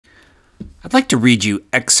I'd like to read you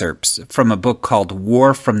excerpts from a book called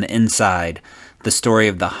War from the Inside, the story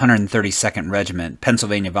of the 132nd Regiment,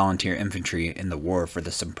 Pennsylvania Volunteer Infantry in the War for the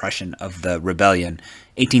Suppression of the Rebellion,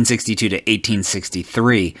 1862 to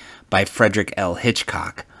 1863, by Frederick L.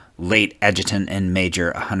 Hitchcock, late Adjutant and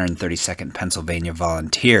Major, 132nd Pennsylvania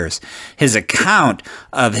Volunteers. His account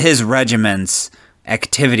of his regiment's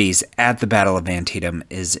activities at the Battle of Antietam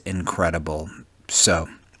is incredible. So,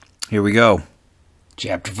 here we go.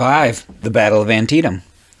 Chapter 5, The Battle of Antietam.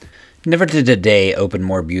 Never did a day open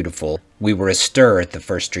more beautiful. We were astir at the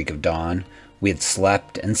first streak of dawn. We had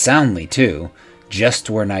slept, and soundly too, just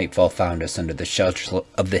where nightfall found us under the shelter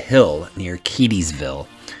of the hill near Keedysville.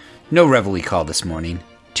 No reveille call this morning,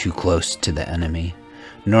 too close to the enemy,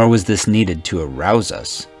 nor was this needed to arouse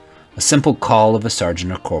us. A simple call of a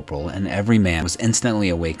sergeant or corporal, and every man was instantly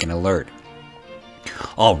awake and alert.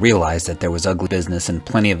 All realized that there was ugly business and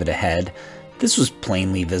plenty of it ahead. This was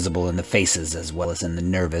plainly visible in the faces as well as in the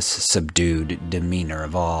nervous, subdued demeanor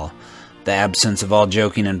of all. The absence of all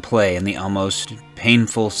joking and play and the almost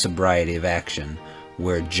painful sobriety of action,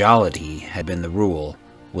 where jollity had been the rule,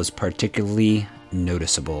 was particularly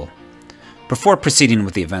noticeable. Before proceeding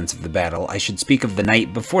with the events of the battle, I should speak of the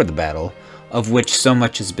night before the battle, of which so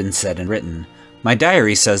much has been said and written. My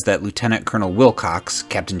diary says that Lieutenant Colonel Wilcox,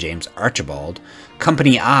 Captain James Archibald,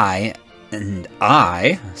 Company I, and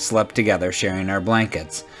I slept together sharing our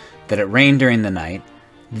blankets, that it rained during the night.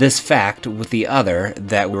 This fact, with the other,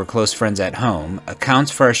 that we were close friends at home, accounts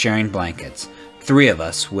for our sharing blankets. 3 of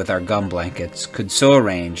us, with our gum blankets, could so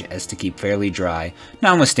arrange as to keep fairly dry,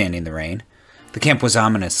 notwithstanding the rain. The camp was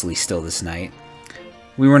ominously still this night.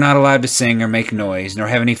 We were not allowed to sing or make noise, nor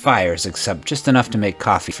have any fires, except just enough to make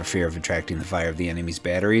coffee for fear of attracting the fire of the enemy's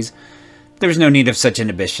batteries. There was no need of such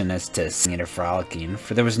inhibition as to singing or frolicking,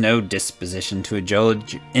 for there was no disposition to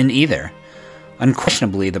indulge in either.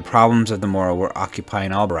 Unquestionably, the problems of the morrow were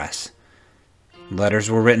occupying all breasts. Letters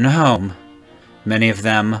were written home, many of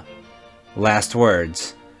them last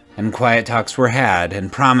words, and quiet talks were had,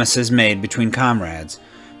 and promises made between comrades,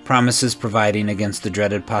 promises providing against the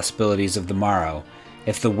dreaded possibilities of the morrow.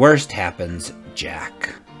 If the worst happens,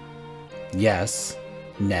 Jack. Yes,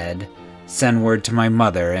 Ned. Send word to my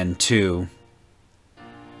mother and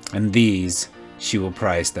these, she will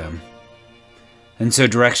prize them. And so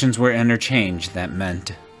directions were interchanged that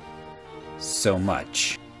meant so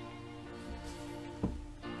much.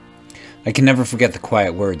 I can never forget the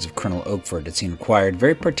quiet words of Colonel Oakford as he inquired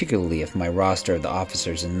very particularly if my roster of the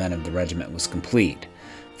officers and men of the regiment was complete,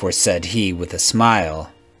 for said he with a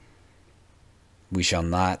smile, "We shall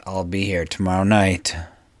not all be here tomorrow night."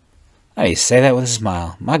 Oh, you say that with a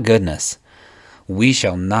smile. My goodness. We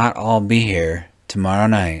shall not all be here tomorrow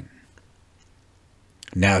night.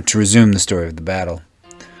 Now to resume the story of the battle.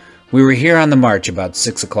 We were here on the march about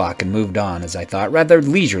 6 o'clock and moved on, as I thought, rather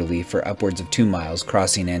leisurely for upwards of 2 miles,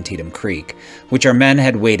 crossing Antietam Creek, which our men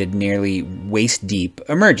had waded nearly waist deep,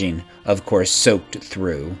 emerging, of course, soaked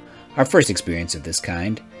through. Our first experience of this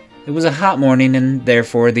kind. It was a hot morning, and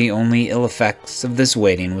therefore the only ill effects of this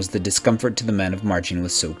wading was the discomfort to the men of marching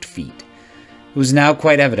with soaked feet. It was now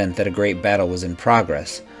quite evident that a great battle was in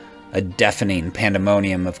progress. A deafening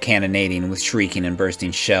pandemonium of cannonading with shrieking and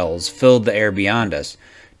bursting shells filled the air beyond us,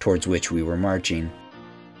 towards which we were marching.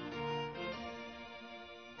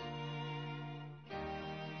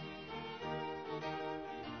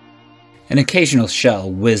 An occasional shell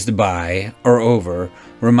whizzed by or over,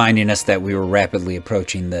 reminding us that we were rapidly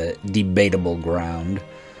approaching the debatable ground.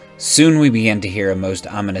 Soon we began to hear a most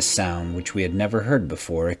ominous sound which we had never heard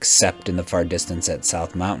before except in the far distance at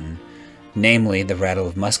South Mountain, namely the rattle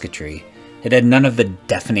of musketry. It had none of the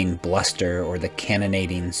deafening bluster or the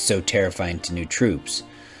cannonading so terrifying to new troops,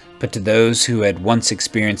 but to those who had once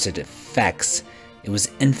experienced its effects, it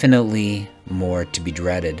was infinitely more to be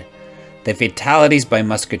dreaded. The fatalities by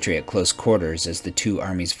musketry at close quarters, as the 2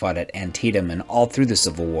 armies fought at Antietam and all through the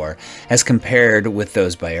Civil War, as compared with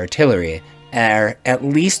those by artillery, are at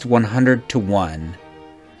least 100 to 1,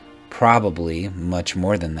 probably much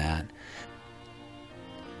more than that.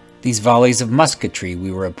 These volleys of musketry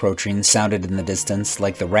we were approaching sounded in the distance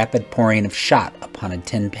like the rapid pouring of shot upon a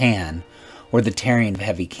tin pan, or the tearing of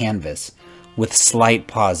heavy canvas, with slight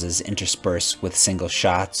pauses interspersed with single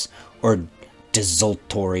shots, or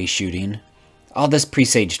desultory shooting. All this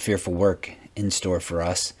presaged fearful work in store for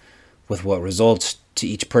us, with what results to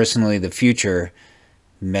each personally the future,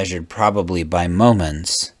 measured probably by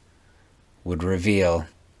moments, would reveal.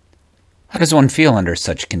 How does one feel under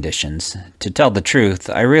such conditions? To tell the truth,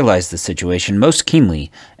 I realized the situation most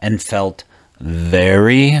keenly and felt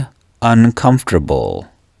very uncomfortable.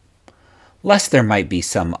 Lest there might be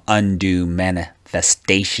some undue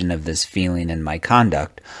manifestation of this feeling in my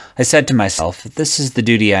conduct, I said to myself, this is the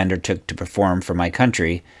duty I undertook to perform for my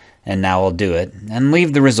country, and now I'll do it, and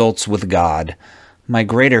leave the results with God. My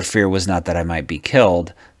greater fear was not that I might be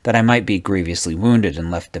killed, that I might be grievously wounded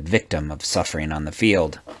and left a victim of suffering on the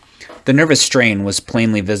field. The nervous strain was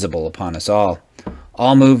plainly visible upon us all.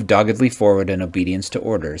 All moved doggedly forward in obedience to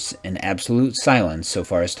orders, in absolute silence so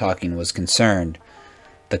far as talking was concerned.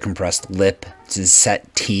 The compressed lip,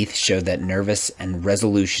 set teeth showed that nervous and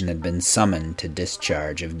resolution had been summoned to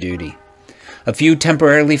discharge of duty. A few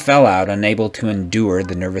temporarily fell out, unable to endure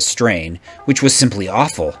the nervous strain, which was simply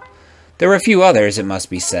awful. There were a few others, it must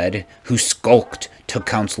be said, who skulked, took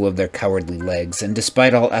counsel of their cowardly legs, and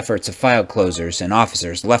despite all efforts of file closers and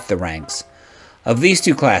officers, left the ranks. Of these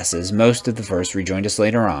two classes, most of the first rejoined us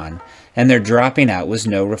later on, and their dropping out was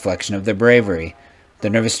no reflection of their bravery. The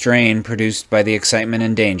nervous strain produced by the excitement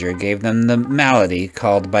and danger gave them the malady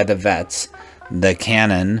called by the vets the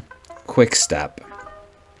cannon quickstep.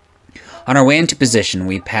 On our way into position,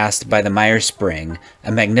 we passed by the Meyer Spring,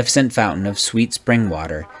 a magnificent fountain of sweet spring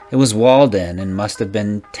water. It was walled in and must have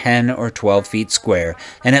been 10 or 12 feet square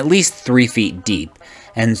and at least 3 feet deep,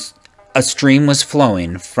 and a stream was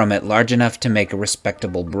flowing from it large enough to make a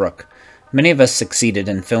respectable brook. Many of us succeeded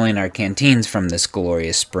in filling our canteens from this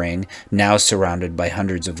glorious spring, now surrounded by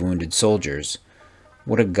hundreds of wounded soldiers.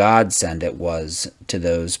 What a godsend it was to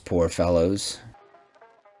those poor fellows.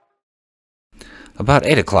 About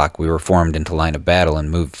 8 o'clock we were formed into line of battle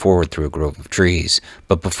and moved forward through a grove of trees,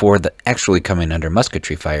 but before actually coming under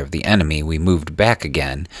musketry fire of the enemy, we moved back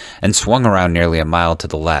again and swung around nearly a mile to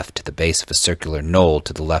the left to the base of a circular knoll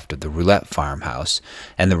to the left of the Roulette farmhouse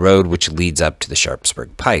and the road which leads up to the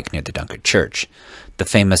Sharpsburg pike near the Dunkard church. The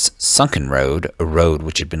famous Sunken Road, a road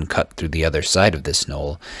which had been cut through the other side of this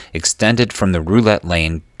knoll, extended from the Roulette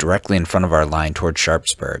lane directly in front of our line toward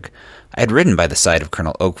Sharpsburg. I had ridden by the side of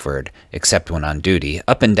Colonel Oakford, except when on duty,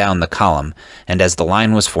 up and down the column, and as the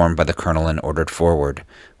line was formed by the colonel and ordered forward,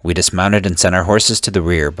 we dismounted and sent our horses to the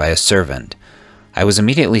rear by a servant. I was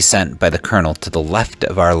immediately sent by the colonel to the left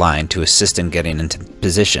of our line to assist in getting into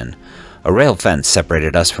position. A rail fence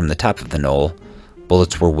separated us from the top of the knoll.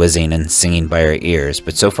 Bullets were whizzing and singing by our ears,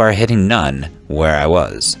 but so far hitting none where I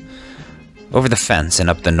was. Over the fence and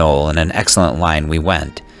up the knoll in an excellent line we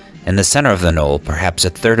went. In the center of the knoll, perhaps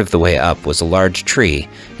a third of the way up, was a large tree,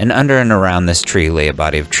 and under and around this tree lay a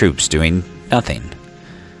body of troops doing nothing.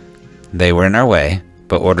 They were in our way,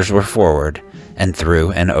 but orders were forward, and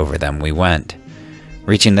through and over them we went.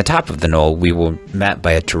 Reaching the top of the knoll, we were met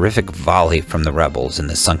by a terrific volley from the rebels in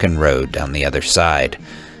the Sunken Road down the other side,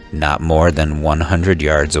 not more than 100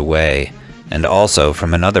 yards away, and also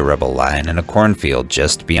from another rebel line in a cornfield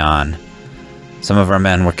just beyond. Some of our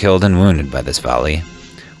men were killed and wounded by this volley.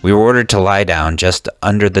 We were ordered to lie down just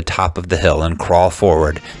under the top of the hill and crawl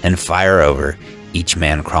forward and fire over, each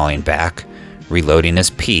man crawling back, reloading his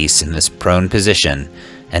piece in this prone position,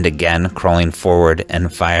 and again crawling forward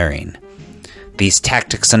and firing. These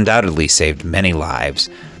tactics undoubtedly saved many lives,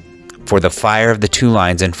 for the fire of the two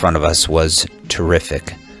lines in front of us was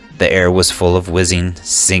terrific. The air was full of whizzing,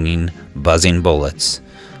 singing, buzzing bullets.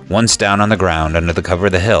 Once down on the ground under the cover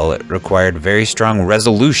of the hill, it required very strong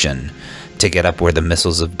resolution to get up where the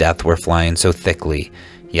missiles of death were flying so thickly,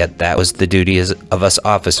 yet that was the duty of us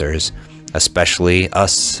officers, especially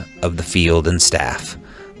us of the field and staff.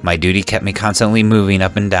 My duty kept me constantly moving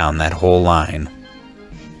up and down that whole line.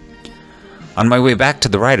 On my way back to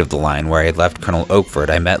the right of the line where I had left Colonel Oakford,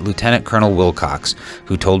 I met Lieutenant Colonel Wilcox,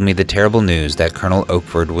 who told me the terrible news that Colonel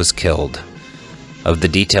Oakford was killed. Of the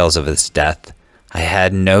details of his death, I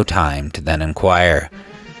had no time to then inquire.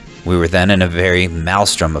 We were then in a very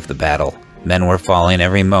maelstrom of the battle. Men were falling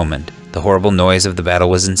every moment. The horrible noise of the battle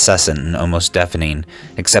was incessant and almost deafening,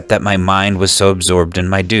 except that my mind was so absorbed in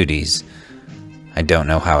my duties. I don't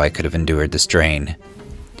know how I could have endured the strain.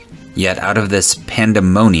 Yet out of this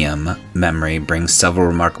pandemonium, memory brings several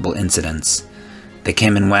remarkable incidents. They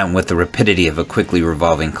came and went with the rapidity of a quickly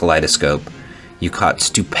revolving kaleidoscope. You caught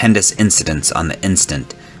stupendous incidents on the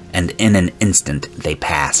instant, and in an instant they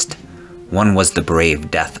passed. One was the brave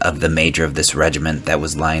death of the major of this regiment that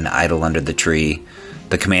was lying idle under the tree.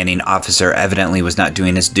 The commanding officer evidently was not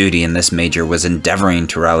doing his duty, and this major was endeavoring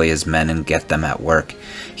to rally his men and get them at work.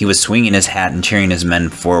 He was swinging his hat and cheering his men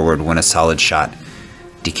forward when a solid shot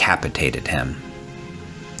decapitated him.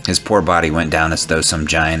 His poor body went down as though some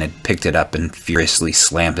giant had picked it up and furiously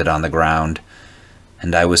slammed it on the ground,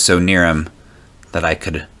 and I was so near him that I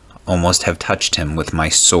could almost have touched him with my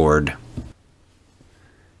sword.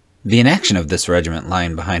 The inaction of this regiment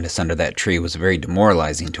lying behind us under that tree was very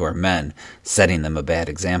demoralizing to our men, setting them a bad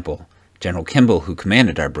example. General Kimball, who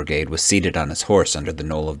commanded our brigade, was seated on his horse under the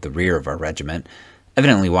knoll of the rear of our regiment,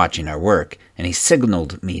 evidently watching our work, and he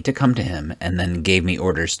signaled me to come to him, and then gave me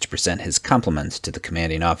orders to present his compliments to the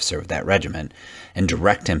commanding officer of that regiment, and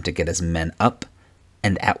direct him to get his men up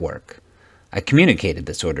and at work. I communicated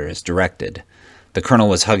this order as directed. The colonel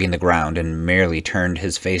was hugging the ground, and merely turned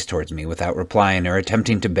his face towards me without replying or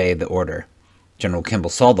attempting to obey the order. General Kimball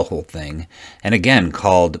saw the whole thing, and again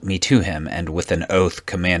called me to him, and with an oath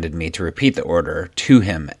commanded me to repeat the order to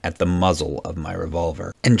him at the muzzle of my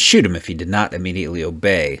revolver, and shoot him if he did not immediately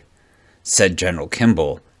obey. Said General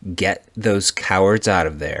Kimball, "Get those cowards out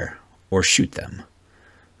of there, or shoot them."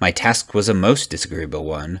 My task was a most disagreeable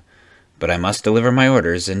one, but I must deliver my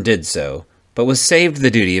orders, and did so, but was saved the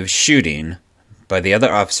duty of shooting by the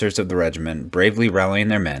other officers of the regiment bravely rallying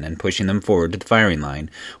their men and pushing them forward to the firing line,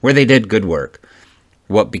 where they did good work.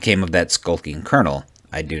 What became of that skulking colonel,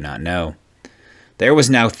 I do not know. The air was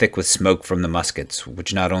now thick with smoke from the muskets,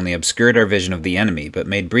 which not only obscured our vision of the enemy, but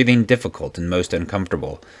made breathing difficult and most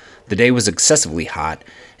uncomfortable. The day was excessively hot,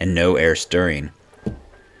 and no air stirring.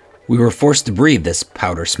 We were forced to breathe this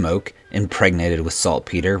powder smoke, impregnated with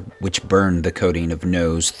saltpeter, which burned the coating of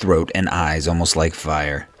nose, throat, and eyes almost like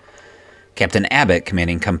fire. Captain Abbott,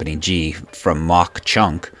 commanding Company G, from Mock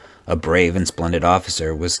Chunk, a brave and splendid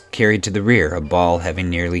officer, was carried to the rear, a ball having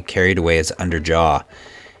nearly carried away his underjaw.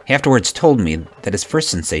 He afterwards told me that his first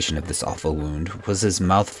sensation of this awful wound was his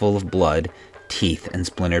mouth full of blood, teeth, and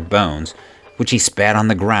splintered bones, which he spat on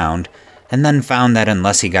the ground, and then found that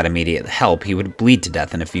unless he got immediate help, he would bleed to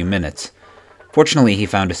death in a few minutes. Fortunately, he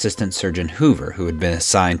found Assistant Surgeon Hoover, who had been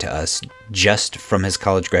assigned to us just from his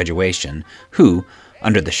college graduation, who,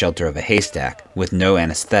 under the shelter of a haystack, with no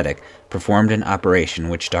anesthetic, performed an operation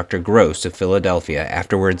which Dr. Gross of Philadelphia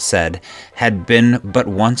afterwards said had been but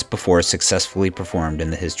once before successfully performed in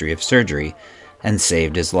the history of surgery, and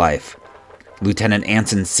saved his life. Lieutenant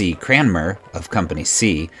Anson C. Cranmer, of Company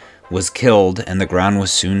C, was killed, and the ground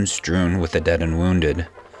was soon strewn with the dead and wounded.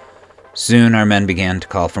 Soon our men began to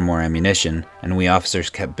call for more ammunition, and we officers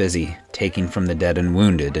kept busy, taking from the dead and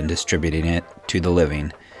wounded and distributing it to the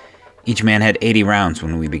living. Each man had 80 rounds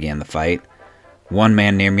when we began the fight. One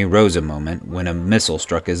man near me rose a moment when a missile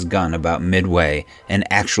struck his gun about midway and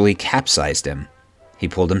actually capsized him. He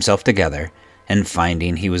pulled himself together, and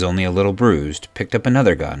finding he was only a little bruised, picked up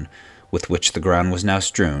another gun, with which the ground was now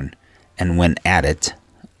strewn, and went at it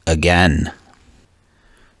again.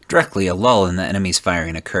 Directly a lull in the enemy's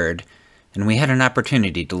firing occurred, and we had an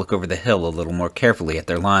opportunity to look over the hill a little more carefully at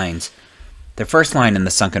their lines. Their first line in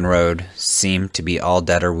the Sunken Road seemed to be all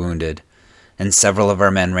dead or wounded, and several of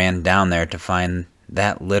our men ran down there to find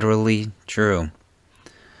that literally true.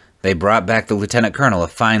 They brought back the lieutenant colonel, a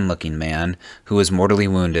fine-looking man, who was mortally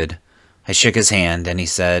wounded. I shook his hand, and he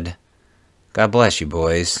said, "God bless you,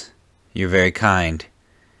 boys. You're very kind.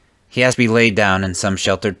 He has to be laid down in some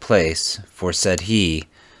sheltered place, for, said he,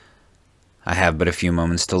 I have but a few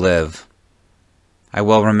moments to live." I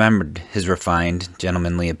well remembered his refined,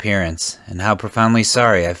 gentlemanly appearance, and how profoundly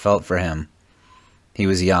sorry I felt for him. He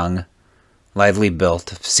was young, lively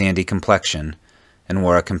built, of sandy complexion, and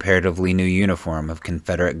wore a comparatively new uniform of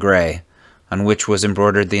Confederate gray, on which was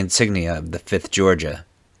embroidered the insignia of the 5th Georgia,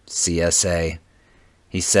 CSA.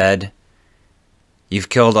 He said, "You've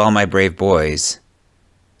killed all my brave boys.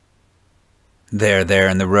 They're there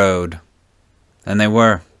in the road." And they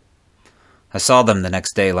were. I saw them the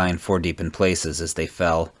next day lying 4 deep in places as they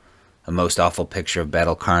fell, a most awful picture of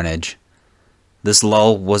battle carnage. This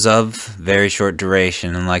lull was of very short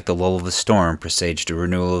duration, and like the lull of a storm, presaged a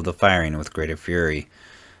renewal of the firing with greater fury,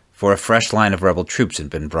 for a fresh line of rebel troops had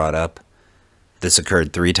been brought up. This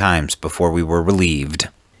occurred 3 times before we were relieved.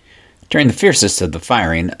 During the fiercest of the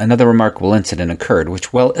firing, another remarkable incident occurred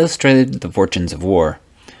which well illustrated the fortunes of war.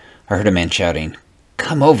 I heard a man shouting,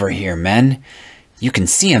 "Come over here, men! You can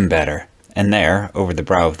see him better." And there, over the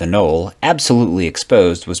brow of the knoll, absolutely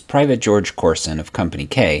exposed, was Private George Corson of Company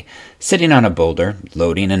K, sitting on a boulder,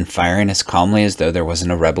 loading and firing as calmly as though there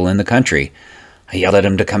wasn't a rebel in the country. I yelled at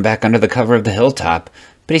him to come back under the cover of the hilltop,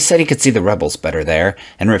 but he said he could see the rebels better there,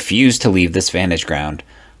 and refused to leave this vantage ground.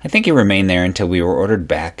 I think he remained there until we were ordered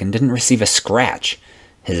back, and didn't receive a scratch.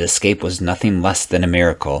 His escape was nothing less than a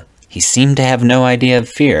miracle. He seemed to have no idea of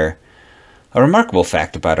fear. A remarkable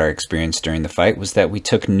fact about our experience during the fight was that we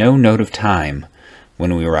took no note of time.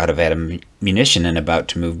 When we were out of ammunition and about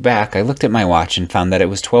to move back, I looked at my watch and found that it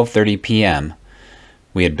was 12:30 p.m.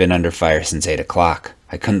 We had been under fire since 8 o'clock.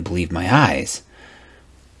 I couldn't believe my eyes.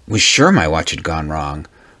 Was sure my watch had gone wrong.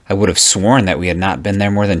 I would have sworn that we had not been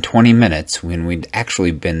there more than 20 minutes when we'd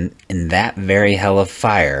actually been in that very hell of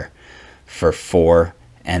fire for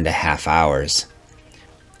 4.5 hours.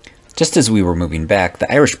 Just as we were moving back,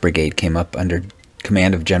 the Irish Brigade came up under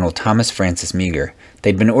command of General Thomas Francis Meagher.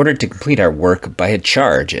 They'd been ordered to complete our work by a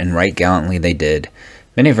charge, and right gallantly they did.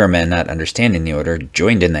 Many of our men, not understanding the order,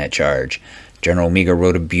 joined in that charge. General Meagher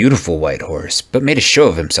rode a beautiful white horse, but made a show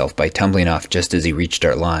of himself by tumbling off just as he reached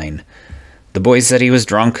our line. The boys said he was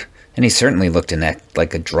drunk, and he certainly looked and acted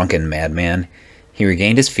like a drunken madman. He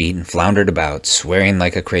regained his feet and floundered about, swearing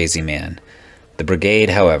like a crazy man. The brigade,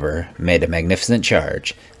 however, made a magnificent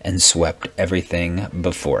charge and swept everything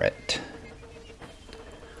before it.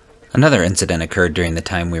 Another incident occurred during the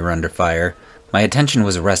time we were under fire. My attention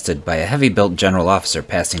was arrested by a heavy-built general officer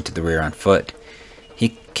passing to the rear on foot.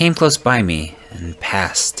 He came close by me and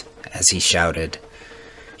passed as he shouted,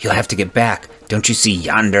 "You'll have to get back. Don't you see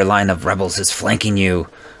yonder line of rebels is flanking you?"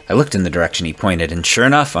 I looked in the direction he pointed, and sure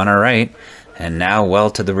enough, on our right, and now well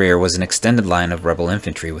to the rear, was an extended line of rebel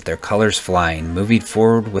infantry with their colors flying, moving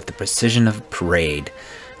forward with the precision of a parade.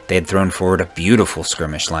 They had thrown forward a beautiful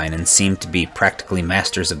skirmish line and seemed to be practically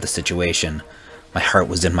masters of the situation. My heart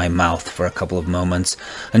was in my mouth for a couple of moments,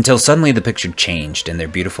 until suddenly the picture changed and their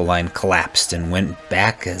beautiful line collapsed and went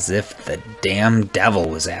back as if the damn devil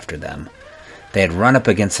was after them. They had run up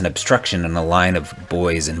against an obstruction in a line of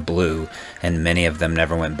boys in blue, and many of them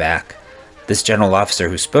never went back. This general officer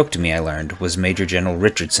who spoke to me, I learned, was Major General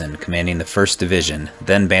Richardson, commanding the 1st Division,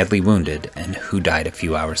 then badly wounded, and who died a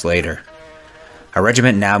few hours later. Our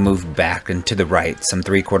regiment now moved back and to the right, some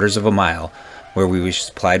 3/4 of a mile, where we were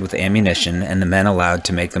supplied with ammunition and the men allowed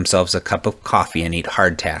to make themselves a cup of coffee and eat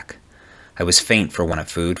hardtack. I was faint for want of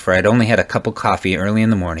food, for I had only had a cup of coffee early in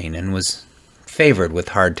the morning and was favored with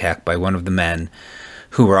hardtack by one of the men,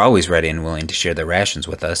 who were always ready and willing to share their rations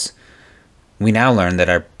with us. We now learned that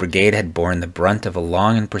our brigade had borne the brunt of a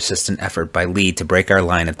long and persistent effort by Lee to break our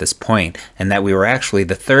line at this point, and that we were actually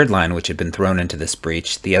the 3rd line which had been thrown into this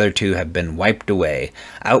breach. The other 2 had been wiped away,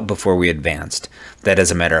 out before we advanced. That,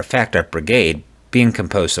 as a matter of fact, our brigade, being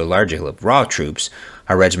composed so largely of raw troops,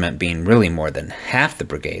 our regiment being really more than half the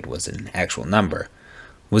brigade was in actual number,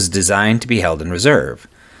 was designed to be held in reserve.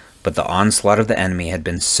 But the onslaught of the enemy had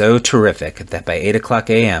been so terrific that by 8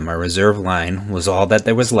 o'clock a.m. our reserve line was all that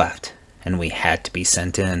there was left, and we had to be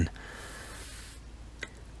sent in.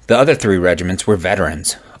 The other 3 regiments were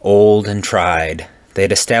veterans, old and tried. They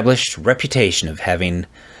had established a reputation of having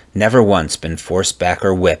never once been forced back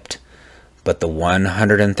or whipped, but the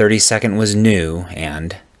 132nd was new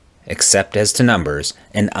and, except as to numbers,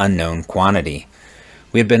 an unknown quantity.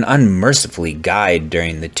 We had been unmercifully guyed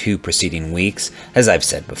during the 2 preceding weeks, as I've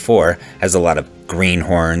said before, as a lot of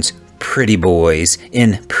greenhorns, pretty boys,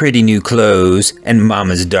 in pretty new clothes, and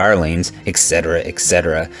mama's darlings, etc.,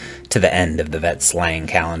 etc., to the end of the vet slang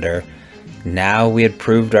calendar. Now we had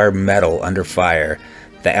proved our mettle under fire.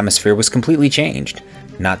 The atmosphere was completely changed,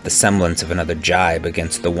 not the semblance of another jibe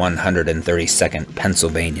against the 132nd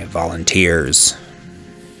Pennsylvania Volunteers.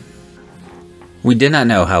 We did not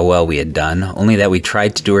know how well we had done, only that we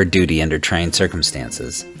tried to do our duty under trying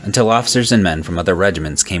circumstances, until officers and men from other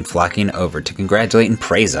regiments came flocking over to congratulate and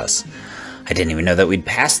praise us. I didn't even know that we'd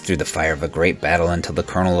passed through the fire of a great battle until the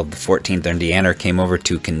colonel of the 14th Indiana came over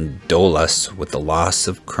to condole us with the loss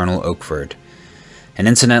of Colonel Oakford, and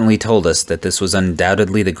incidentally told us that this was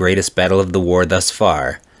undoubtedly the greatest battle of the war thus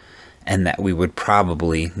far, and that we would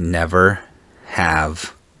probably never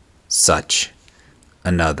have such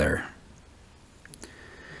another.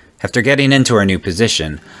 After getting into our new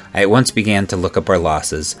position, I at once began to look up our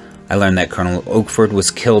losses. I learned that Colonel Oakford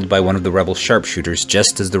was killed by one of the rebel sharpshooters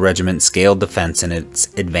just as the regiment scaled the fence in its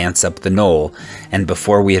advance up the knoll, and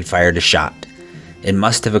before we had fired a shot. It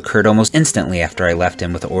must have occurred almost instantly after I left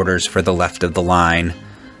him with orders for the left of the line.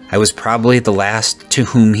 I was probably the last to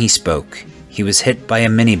whom he spoke. He was hit by a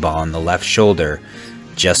mini-ball on the left shoulder,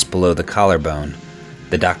 just below the collarbone.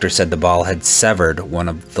 The doctor said the ball had severed one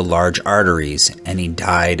of the large arteries, and he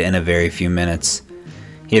died in a very few minutes.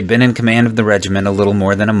 He had been in command of the regiment a little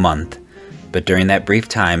more than a month, but during that brief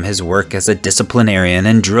time his work as a disciplinarian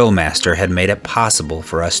and drill master had made it possible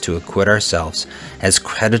for us to acquit ourselves as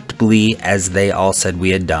creditably as they all said we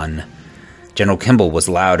had done. General Kimball was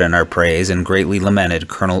loud in our praise and greatly lamented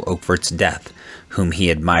Colonel Oakford's death, whom he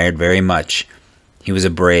admired very much. He was a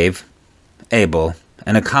brave, able,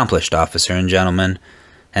 and accomplished officer and gentleman,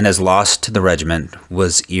 and his loss to the regiment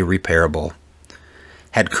was irreparable.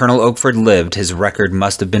 Had Colonel Oakford lived, his record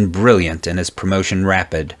must have been brilliant and his promotion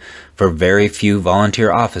rapid, for very few volunteer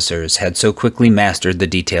officers had so quickly mastered the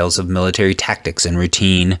details of military tactics and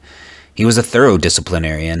routine. He was a thorough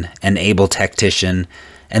disciplinarian, an able tactician,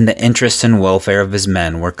 and the interests and welfare of his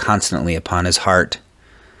men were constantly upon his heart.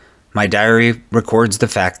 My diary records the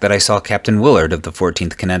fact that I saw Captain Willard of the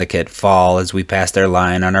 14th Connecticut fall as we passed our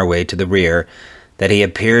line on our way to the rear, that he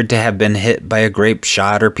appeared to have been hit by a grape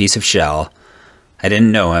shot or piece of shell. I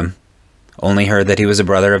didn't know him, only heard that he was a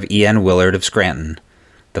brother of E.N. Willard of Scranton.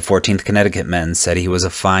 The 14th Connecticut men said he was a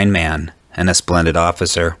fine man and a splendid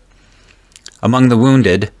officer. Among the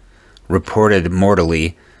wounded, reported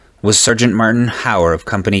mortally, was Sergeant Martin Hauer of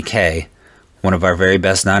Company K, one of our very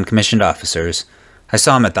best non-commissioned officers. I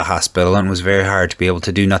saw him at the hospital and was very hard to be able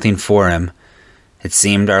to do nothing for him. It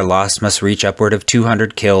seemed our loss must reach upward of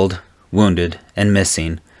 200 killed, wounded, and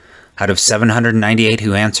missing. Out of 798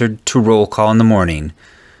 who answered to roll call in the morning,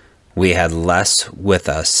 we had less with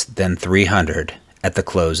us than 300 at the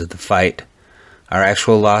close of the fight. Our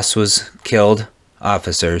actual loss was killed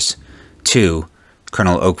officers, 2,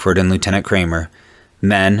 Colonel Oakford and Lieutenant Kramer,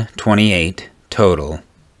 men 28, total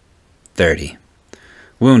 30.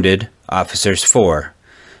 Wounded officers 4,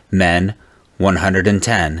 men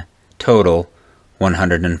 110, total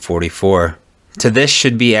 144. To this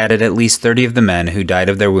should be added at least 30 of the men who died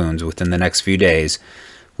of their wounds within the next few days,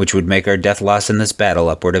 which would make our death loss in this battle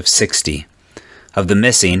upward of 60. Of the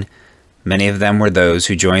missing, many of them were those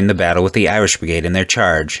who joined the battle with the Irish Brigade in their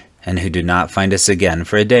charge, and who did not find us again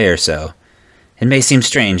for a day or so. It may seem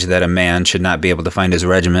strange that a man should not be able to find his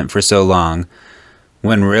regiment for so long,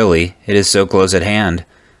 when really it is so close at hand.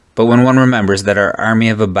 But when one remembers that our army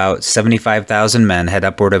of about 75,000 men had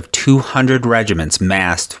upward of 200 regiments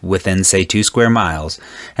massed within, say, 2 square miles,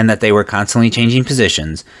 and that they were constantly changing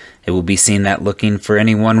positions, it will be seen that looking for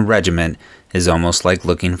any one regiment is almost like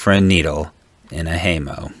looking for a needle in a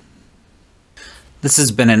haymow. This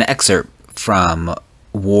has been an excerpt from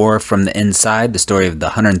War from the Inside, the story of the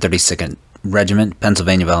 132nd Regiment,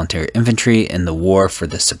 Pennsylvania Volunteer Infantry, in the War for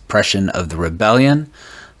the Suppression of the Rebellion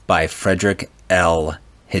by Frederick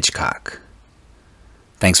Hitchcock.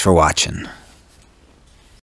 Thanks for watching.